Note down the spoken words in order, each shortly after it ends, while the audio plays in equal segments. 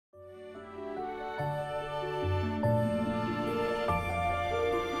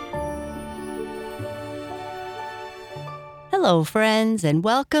Hello, friends, and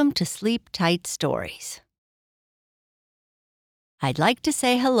welcome to Sleep Tight Stories. I'd like to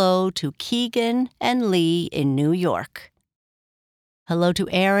say hello to Keegan and Lee in New York. Hello to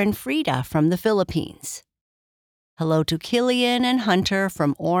Aaron Frida from the Philippines. Hello to Killian and Hunter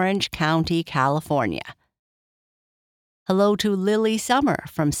from Orange County, California. Hello to Lily Summer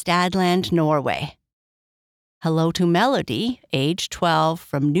from Stadland, Norway. Hello to Melody, age 12,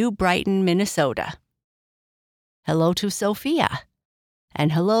 from New Brighton, Minnesota. Hello to Sophia.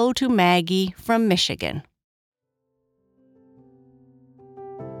 And hello to Maggie from Michigan.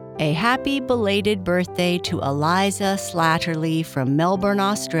 A happy belated birthday to Eliza Slatterly from Melbourne,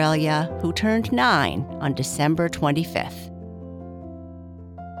 Australia, who turned 9 on December 25th.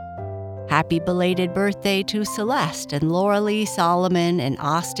 Happy belated birthday to Celeste and Lauralee Solomon in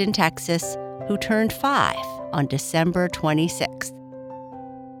Austin, Texas, who turned 5 on December 26th.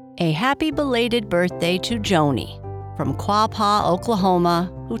 A happy belated birthday to Joni from Quapaw,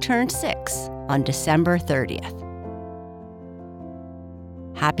 Oklahoma, who turned 6 on December 30th.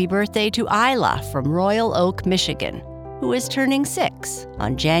 Happy birthday to Isla from Royal Oak, Michigan, who is turning 6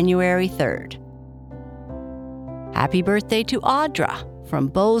 on January 3rd. Happy birthday to Audra from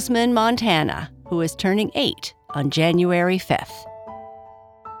Bozeman, Montana, who is turning 8 on January 5th.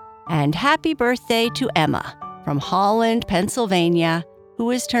 And happy birthday to Emma from Holland, Pennsylvania, who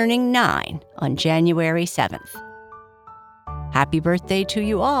is turning 9 on January 7th. Happy birthday to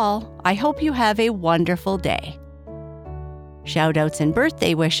you all. I hope you have a wonderful day. Shoutouts and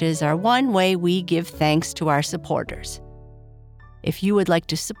birthday wishes are one way we give thanks to our supporters. If you would like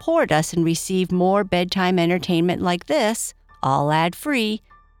to support us and receive more bedtime entertainment like this, all ad-free,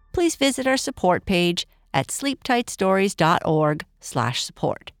 please visit our support page at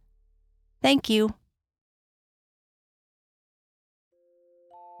sleeptightstories.org/support. Thank you.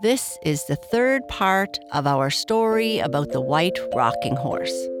 This is the third part of our story about the white rocking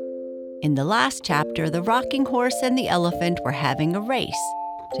horse. In the last chapter, the rocking horse and the elephant were having a race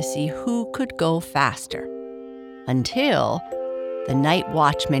to see who could go faster, until the night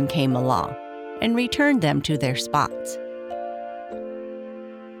watchman came along and returned them to their spots.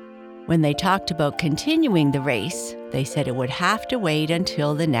 When they talked about continuing the race, they said it would have to wait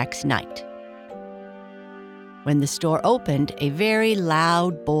until the next night. When the store opened, a very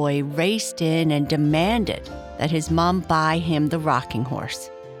loud boy raced in and demanded that his mom buy him the rocking horse.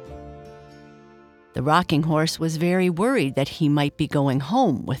 The rocking horse was very worried that he might be going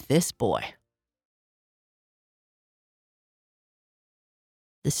home with this boy.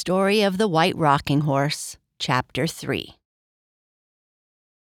 The Story of the White Rocking Horse, Chapter 3.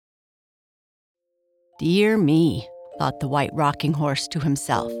 Dear me, thought the white rocking horse to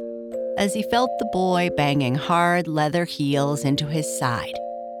himself, as he felt the boy banging hard leather heels into his side.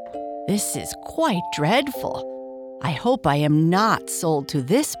 This is quite dreadful. I hope I am not sold to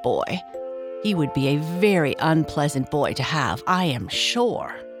this boy. He would be a very unpleasant boy to have, I am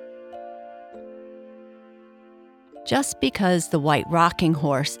sure. Just because the white rocking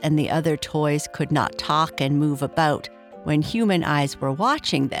horse and the other toys could not talk and move about when human eyes were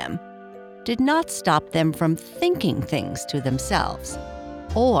watching them, did not stop them from thinking things to themselves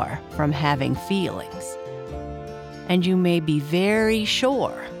or from having feelings. And you may be very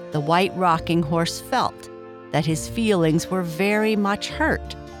sure the white rocking horse felt that his feelings were very much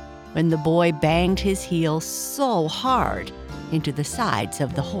hurt when the boy banged his heels so hard into the sides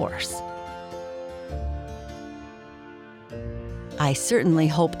of the horse. I certainly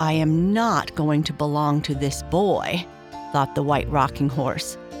hope I am not going to belong to this boy, thought the white rocking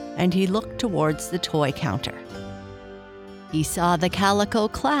horse, and he looked towards the toy counter. He saw the calico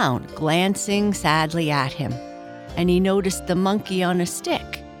clown glancing sadly at him, and he noticed the monkey on a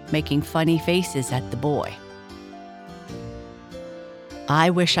stick making funny faces at the boy. I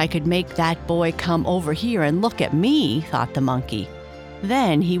wish I could make that boy come over here and look at me, thought the monkey.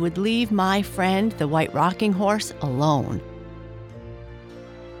 Then he would leave my friend, the white rocking horse, alone.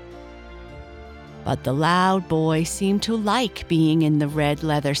 But the loud boy seemed to like being in the red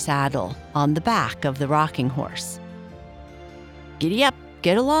leather saddle on the back of the rocking horse. Giddy up,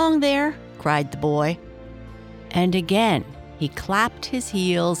 get along there, cried the boy. And again he clapped his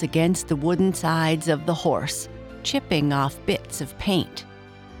heels against the wooden sides of the horse, chipping off bits of paint.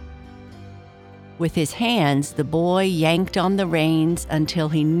 With his hands, the boy yanked on the reins until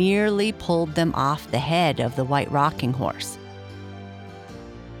he nearly pulled them off the head of the white rocking horse.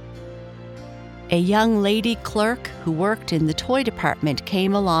 A young lady clerk who worked in the toy department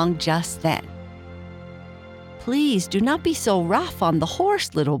came along just then. Please do not be so rough on the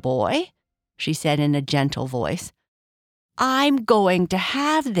horse, little boy, she said in a gentle voice. I'm going to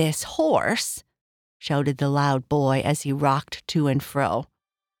have this horse. shouted the loud boy as he rocked to and fro.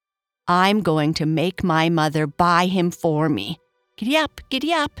 "I'm going to make my mother buy him for me. Giddy up,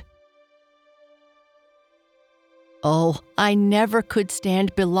 giddy up." "Oh, I never could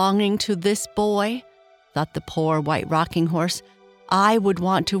stand belonging to this boy," thought the poor white rocking horse. "I would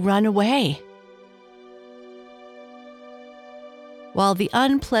want to run away." While the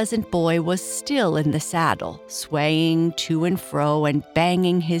unpleasant boy was still in the saddle, swaying to and fro and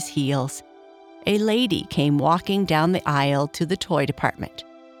banging his heels, a lady came walking down the aisle to the toy department.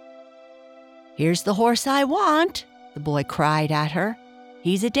 "Here's the horse I want," the boy cried at her.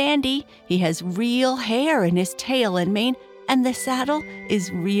 "He's a dandy. He has real hair in his tail and mane, and the saddle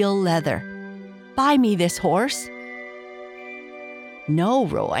is real leather. Buy me this horse." "No,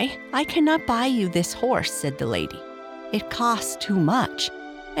 Roy, I cannot buy you this horse," said the lady. "It costs too much,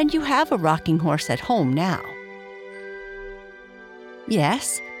 and you have a rocking horse at home now."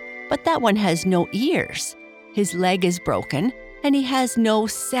 "Yes, but that one has no ears. His leg is broken, and he has no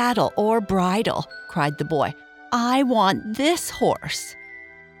saddle or bridle," cried the boy. "I want this horse."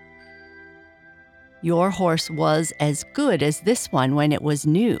 "Your horse was as good as this one when it was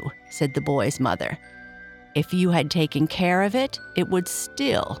new," said the boy's mother. "If you had taken care of it, it would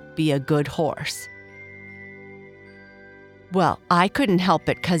still be a good horse." "Well, I couldn't help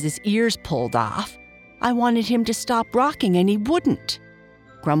it 'cause his ears pulled off. I wanted him to stop rocking and he wouldn't,"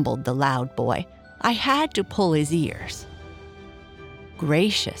 grumbled the loud boy. "I had to pull his ears."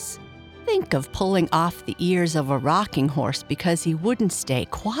 "Gracious, think of pulling off the ears of a rocking horse because he wouldn't stay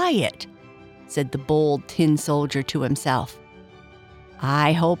quiet," said the bold tin soldier to himself.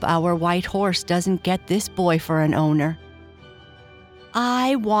 "I hope our white horse doesn't get this boy for an owner."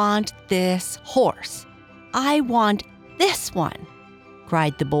 "I want this horse. I want this one,"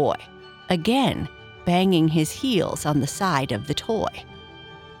 cried the boy, again banging his heels on the side of the toy.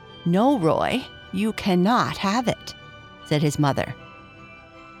 "No, Roy, you cannot have it," said his mother.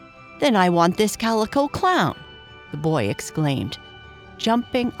 "Then I want this calico clown," the boy exclaimed,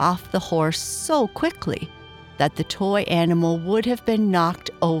 jumping off the horse so quickly that the toy animal would have been knocked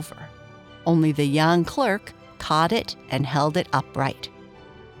over. Only the young clerk caught it and held it upright.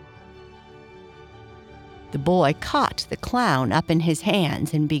 The boy caught the clown up in his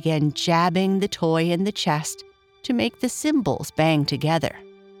hands and began jabbing the toy in the chest to make the cymbals bang together.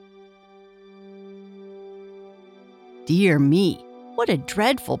 "Dear me, what a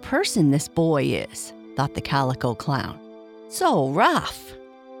dreadful person this boy is," thought the calico clown. "So rough."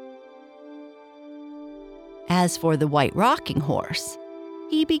 As for the white rocking horse,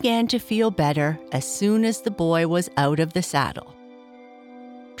 he began to feel better as soon as the boy was out of the saddle.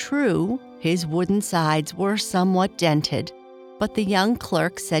 True, his wooden sides were somewhat dented, but the young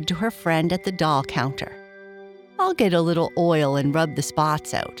clerk said to her friend at the doll counter, "I'll get a little oil and rub the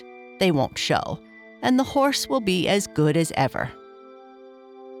spots out. They won't show, and the horse will be as good as ever."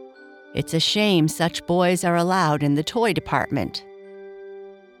 It's a shame such boys are allowed in the toy department.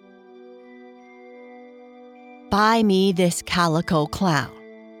 "Buy me this calico clown,"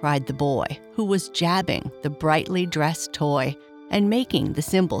 cried the boy, who was jabbing the brightly dressed toy and making the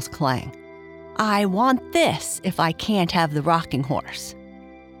cymbals clang. "I want this if I can't have the rocking horse."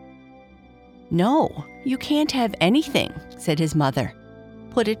 "No, you can't have anything," said his mother.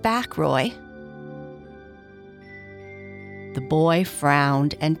 "Put it back, Roy." The boy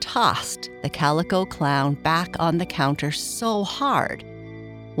frowned and tossed the calico clown back on the counter so hard,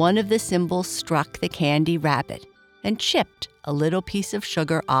 one of the cymbals struck the candy rabbit and chipped a little piece of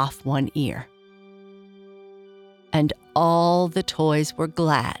sugar off one ear. And all the toys were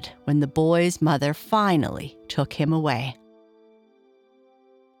glad when the boy's mother finally took him away.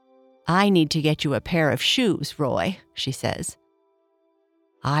 "I need to get you a pair of shoes, Roy," she says.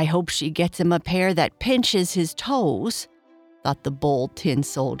 "I hope she gets him a pair that pinches his toes," thought the bold tin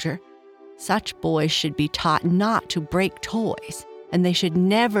soldier. Such boys should be taught not to break toys, and they should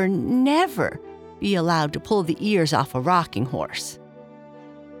never, never be allowed to pull the ears off a rocking horse.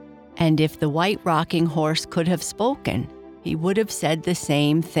 And if the white rocking horse could have spoken, he would have said the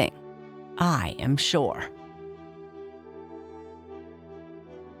same thing, I am sure.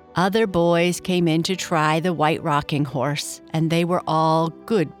 Other boys came in to try the white rocking horse, and they were all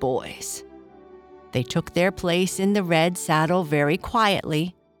good boys. They took their place in the red saddle very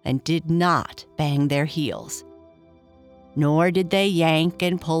quietly and did not bang their heels. Nor did they yank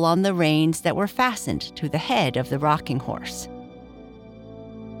and pull on the reins that were fastened to the head of the rocking horse.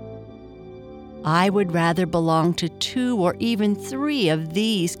 I would rather belong to 2 or even 3 of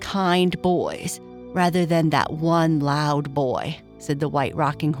these kind boys rather than that one loud boy, said the white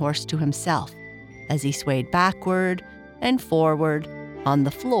rocking horse to himself as he swayed backward and forward on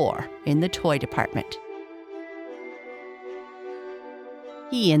the floor in the toy department.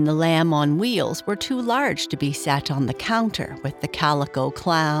 He and the lamb on wheels were too large to be sat on the counter with the calico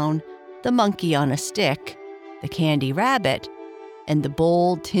clown, the monkey on a stick, the candy rabbit, and the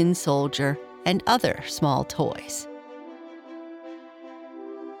bold tin soldier and other small toys.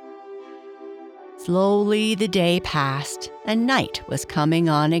 Slowly the day passed, and night was coming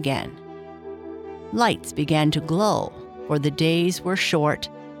on again. Lights began to glow, for the days were short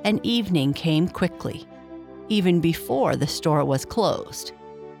and evening came quickly, even before the store was closed.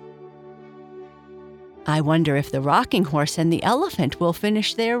 "I wonder if the rocking horse and the elephant will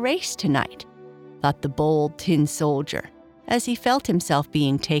finish their race tonight," thought the bold tin soldier, as he felt himself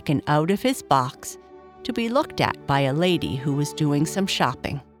being taken out of his box to be looked at by a lady who was doing some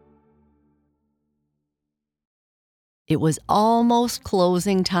shopping. It was almost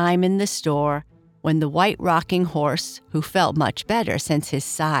closing time in the store when the white rocking horse, who felt much better since his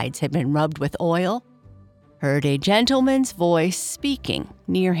sides had been rubbed with oil, heard a gentleman's voice speaking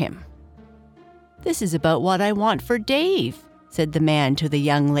near him. "This is about what I want for Dave," said the man to the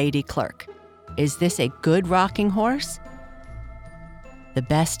young lady clerk. "Is this a good rocking horse?" "The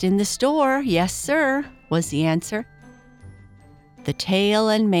best in the store, yes, sir," was the answer. "The tail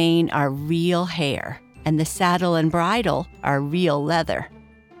and mane are real hair, and the saddle and bridle are real leather.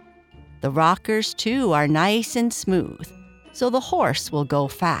 The rockers, too, are nice and smooth, so the horse will go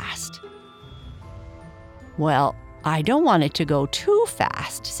fast." "Well, I don't want it to go too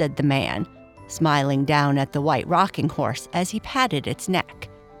fast," said the man, smiling down at the white rocking horse as he patted its neck.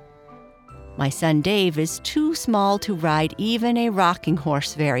 "My son Dave is too small to ride even a rocking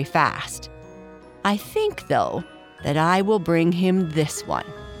horse very fast. I think, though, that I will bring him this one.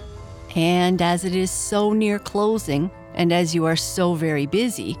 And as it is so near closing, and as you are so very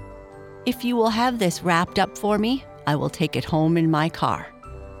busy, if you will have this wrapped up for me, I will take it home in my car."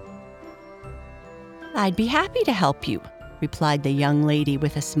 "I'd be happy to help you," replied the young lady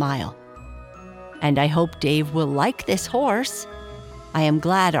with a smile. "And I hope Dave will like this horse. I am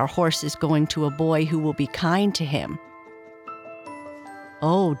glad our horse is going to a boy who will be kind to him."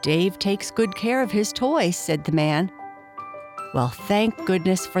 "Oh, Dave takes good care of his toys," said the man. "Well, thank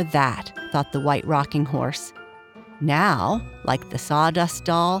goodness for that," thought the white rocking horse. "Now, like the sawdust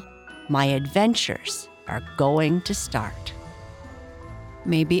doll, my adventures are going to start."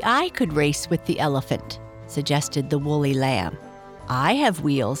 "Maybe I could race with the elephant," suggested the woolly lamb. "I have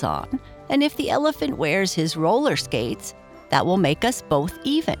wheels on, and if the elephant wears his roller skates, that will make us both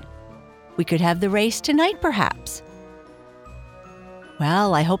even. We could have the race tonight, perhaps."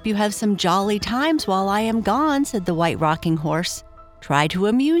 "Well, I hope you have some jolly times while I am gone," said the white rocking horse. "Try to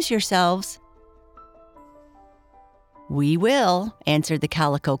amuse yourselves." "We will," answered the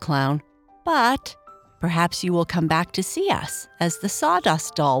calico clown, "but perhaps you will come back to see us, as the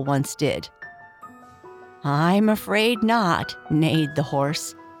sawdust doll once did." "I'm afraid not," neighed the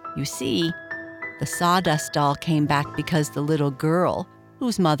horse. "You see, the sawdust doll came back because the little girl,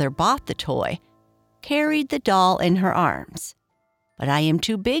 whose mother bought the toy, carried the doll in her arms. But I am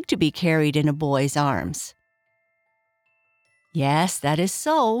too big to be carried in a boy's arms." "Yes, that is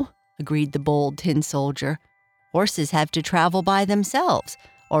so," agreed the bold tin soldier. "Horses have to travel by themselves,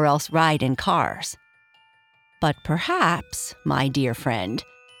 or else ride in cars. But perhaps, my dear friend,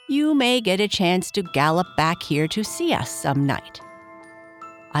 you may get a chance to gallop back here to see us some night."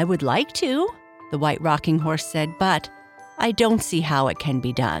 "I would like to," the white rocking horse said, "but I don't see how it can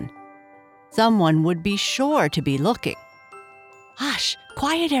be done. Someone would be sure to be looking." "Hush!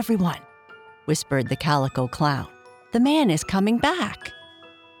 Quiet, everyone!" whispered the calico clown. "The man is coming back."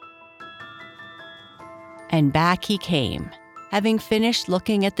 And back he came, having finished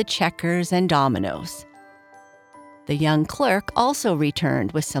looking at the checkers and dominoes. The young clerk also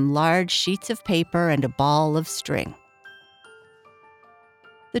returned with some large sheets of paper and a ball of string.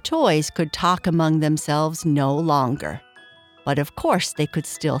 The toys could talk among themselves no longer, but of course they could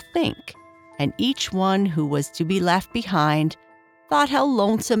still think, and each one who was to be left behind thought how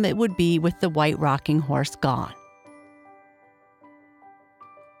lonesome it would be with the white rocking horse gone.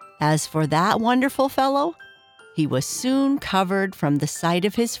 As for that wonderful fellow, he was soon covered from the sight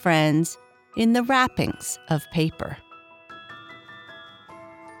of his friends in the wrappings of paper.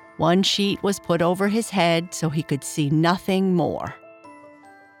 One sheet was put over his head so he could see nothing more.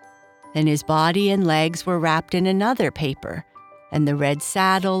 Then his body and legs were wrapped in another paper, and the red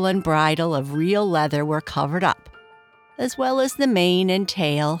saddle and bridle of real leather were covered up, as well as the mane and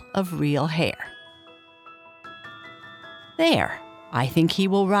tail of real hair. "There, I think he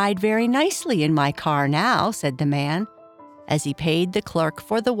will ride very nicely in my car now," said the man, as he paid the clerk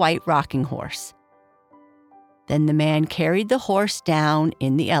for the white rocking horse. Then the man carried the horse down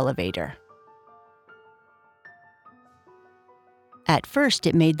in the elevator. At first,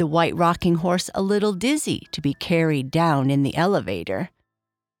 it made the White Rocking Horse a little dizzy to be carried down in the elevator.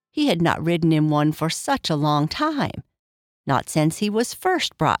 He had not ridden in one for such a long time, not since he was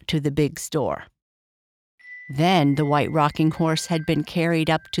first brought to the big store. Then the White Rocking Horse had been carried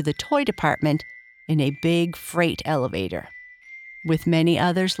up to the toy department in a big freight elevator, with many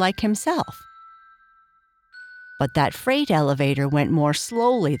others like himself. But that freight elevator went more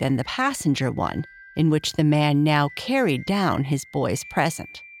slowly than the passenger one, in which the man now carried down his boy's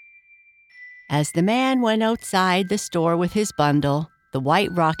present. As the man went outside the store with his bundle, the White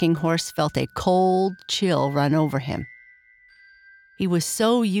Rocking Horse felt a cold chill run over him. He was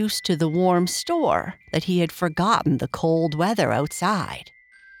so used to the warm store that he had forgotten the cold weather outside.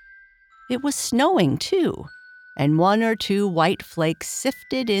 It was snowing, too, and one or two white flakes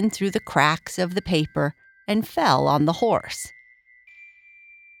sifted in through the cracks of the paper and fell on the horse.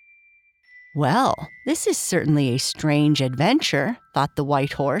 Well, this is certainly a strange adventure, thought the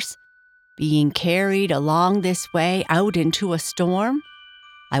white horse, being carried along this way out into a storm.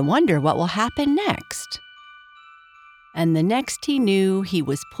 I wonder what will happen next. And the next he knew, he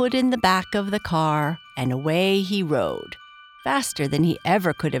was put in the back of the car, and away he rode, faster than he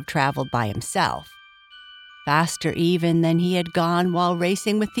ever could have traveled by himself, faster even than he had gone while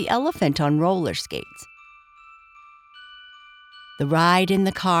racing with the elephant on roller skates. The ride in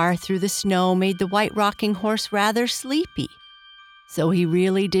the car through the snow made the White Rocking Horse rather sleepy, so he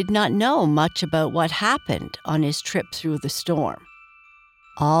really did not know much about what happened on his trip through the storm.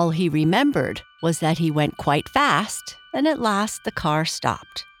 All he remembered was that he went quite fast, and at last the car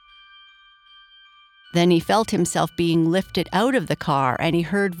stopped. Then he felt himself being lifted out of the car, and he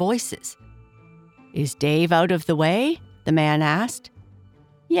heard voices. "Is Dave out of the way?" the man asked.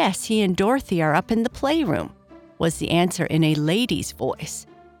 "Yes, he and Dorothy are up in the playroom," was the answer in a lady's voice.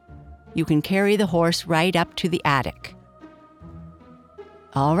 "You can carry the horse right up to the attic."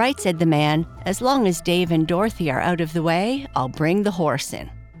 "All right," said the man. "As long as Dave and Dorothy are out of the way, I'll bring the horse in."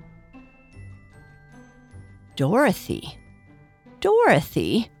 Dorothy?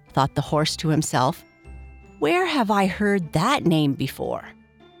 Dorothy, thought the horse to himself. Where have I heard that name before?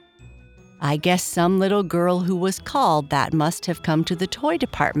 I guess some little girl who was called that must have come to the toy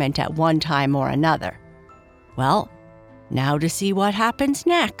department at one time or another. Well, now to see what happens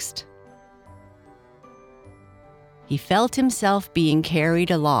next. He felt himself being carried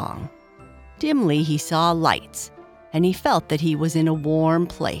along. Dimly he saw lights, and he felt that he was in a warm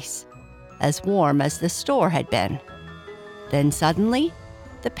place, as warm as the store had been. Then suddenly,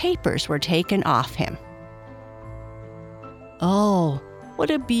 the papers were taken off him. "Oh,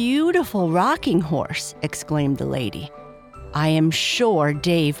 what a beautiful rocking horse," exclaimed the lady. "I am sure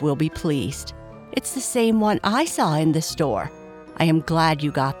Dave will be pleased. It's the same one I saw in the store. I am glad you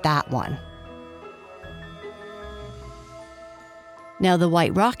got that one." Now the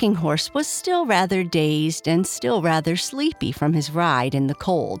White Rocking Horse was still rather dazed and still rather sleepy from his ride in the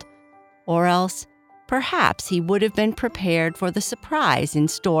cold, or else perhaps he would have been prepared for the surprise in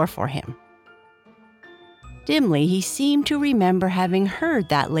store for him. Dimly he seemed to remember having heard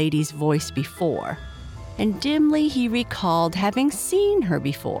that lady's voice before, and dimly he recalled having seen her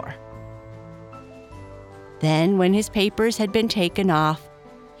before. Then, when his papers had been taken off,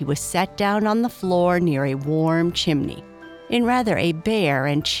 he was set down on the floor near a warm chimney, in rather a bare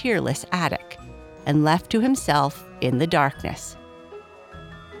and cheerless attic, and left to himself in the darkness.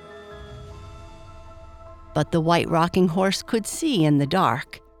 But the White Rocking Horse could see in the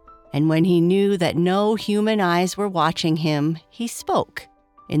dark, and when he knew that no human eyes were watching him, he spoke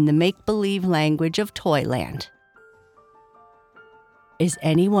in the make-believe language of Toyland. "Is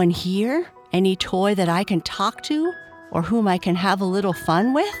anyone here? Any toy that I can talk to, or whom I can have a little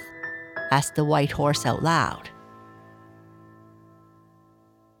fun with?" asked the white horse out loud.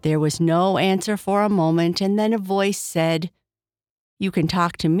 There was no answer for a moment, and then a voice said, "You can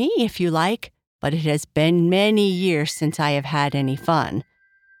talk to me if you like, but it has been many years since I have had any fun.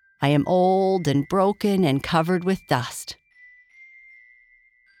 I am old and broken and covered with dust."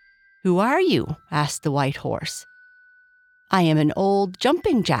 "Who are you?" asked the white horse. "I am an old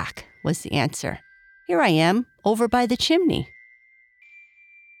jumping jack," was the answer. "Here I am, over by the chimney."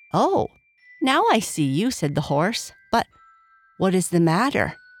 "Oh, now I see you," said the horse. "But what is the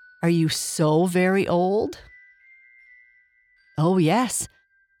matter? Are you so very old?" "Oh, yes,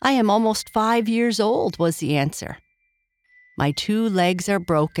 I am almost 5 years old," was the answer. "My 2 legs are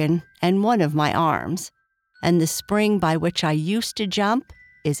broken and one of my arms, and the spring by which I used to jump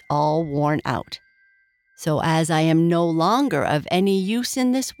is all worn out. So as I am no longer of any use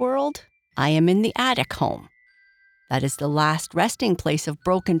in this world, I am in the attic home, That is the last resting place of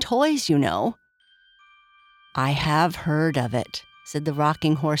broken toys, you know." "I have heard of it," said the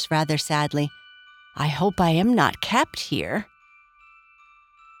rocking horse rather sadly. "I hope I am not kept here."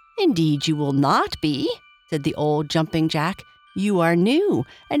 "Indeed you will not be," said the old jumping jack. "You are new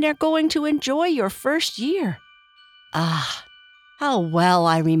and are going to enjoy your first year." "Ah, how well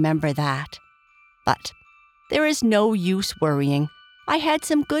I remember that. But there is no use worrying. I had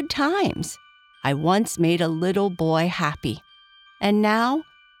some good times. I once made a little boy happy, and now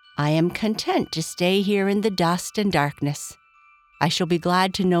I am content to stay here in the dust and darkness. I shall be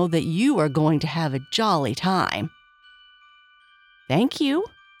glad to know that you are going to have a jolly time." "Thank you,"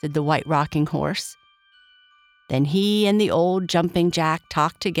 said the white rocking horse. Then he and the old jumping jack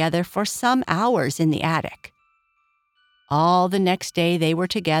talked together for some hours in the attic. All the next day they were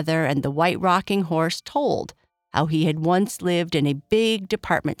together, and the white rocking horse told how he had once lived in a big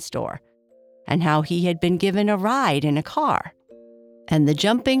department store and how he had been given a ride in a car. And the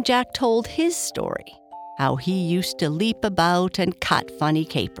jumping jack told his story, how he used to leap about and cut funny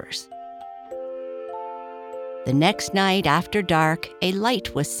capers. The next night after dark, a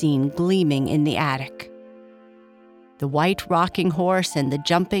light was seen gleaming in the attic. The white rocking horse and the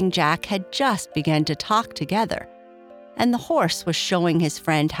jumping jack had just begun to talk together, and the horse was showing his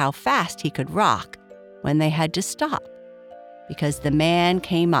friend how fast he could rock when they had to stop, because the man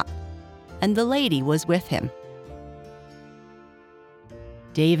came up, and the lady was with him.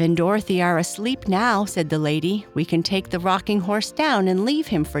 "Dave and Dorothy are asleep now," said the lady. "We can take the rocking horse down and leave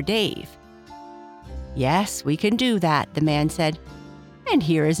him for Dave." "Yes, we can do that," the man said. "And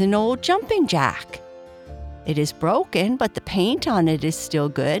here is an old jumping jack. It is broken, but the paint on it is still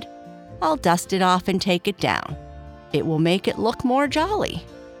good. I'll dust it off and take it down. It will make it look more jolly."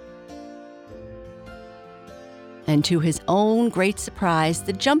 And to his own great surprise,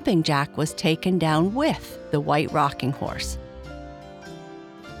 the jumping jack was taken down with the white rocking horse.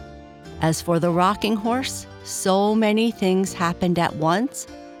 As for the rocking horse, so many things happened at once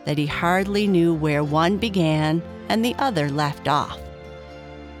that he hardly knew where one began and the other left off.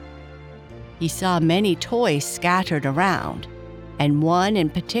 He saw many toys scattered around, and one in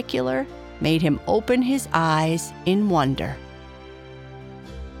particular made him open his eyes in wonder.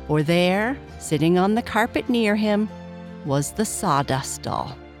 For there, sitting on the carpet near him, was the Sawdust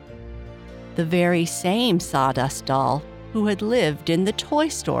Doll. The very same Sawdust Doll who had lived in the toy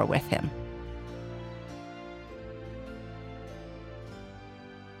store with him.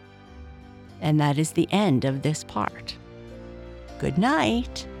 And that is the end of this part. Good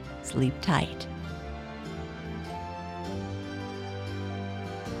night. Sleep tight.